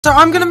So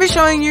I'm going to be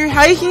showing you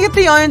how you can get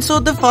the iron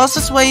sword the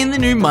fastest way in the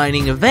new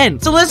mining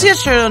event. So let's get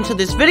straight onto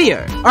this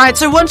video. Alright,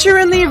 so once you're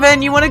in the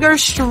event, you want to go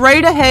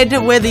straight ahead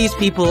to where these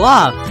people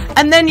are.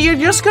 And then you're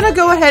just going to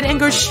go ahead and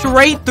go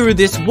straight through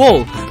this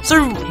wall.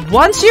 So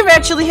once you've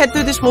actually head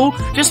through this wall,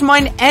 just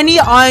mine any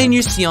iron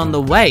you see on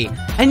the way.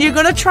 And you're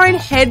going to try and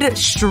head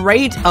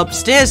straight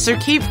upstairs, so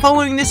keep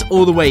following this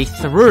all the way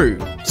through.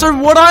 So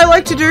what I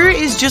like to do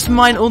is just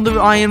mine all the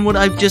iron what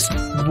I've just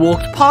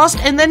walked past,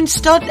 and then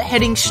start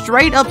heading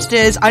straight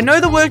upstairs. I know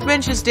the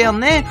workbench is down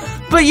there,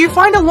 but you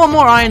find a lot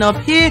more iron up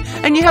here,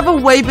 and you have a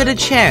way better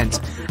chance.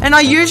 And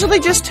I usually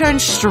just turn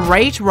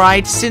straight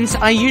right, since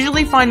I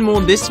usually find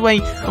more this way.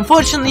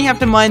 Unfortunately, you have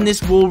to mine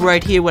this wall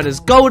right here where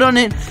there's gold on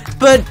it,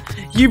 but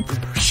you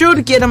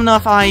should get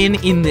enough iron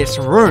in this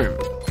room.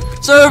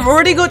 So I've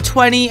already got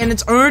 20, and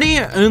it's already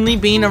only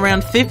been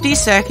around 50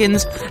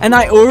 seconds, and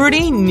I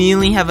already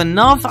nearly have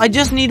enough. I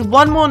just need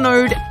one more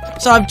node.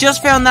 So I've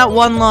just found that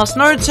one last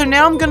node, so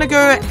now I'm gonna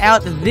go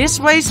out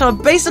this way. So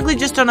I've basically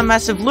just done a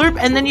massive loop,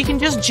 and then you can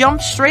just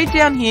jump straight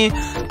down here,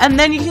 and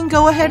then you can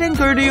go ahead and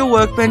go to your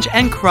workbench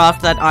and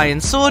craft that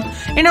iron sword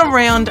in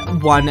around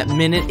 1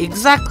 minute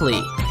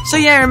exactly. So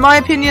yeah, in my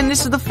opinion,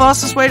 this is the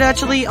fastest way to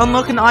actually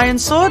unlock an iron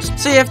sword.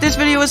 So yeah, if this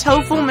video was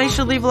helpful, make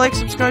sure to leave a like,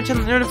 subscribe, turn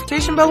the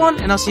notification bell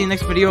on, and I'll see you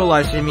next video or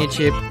live stream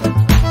YouTube.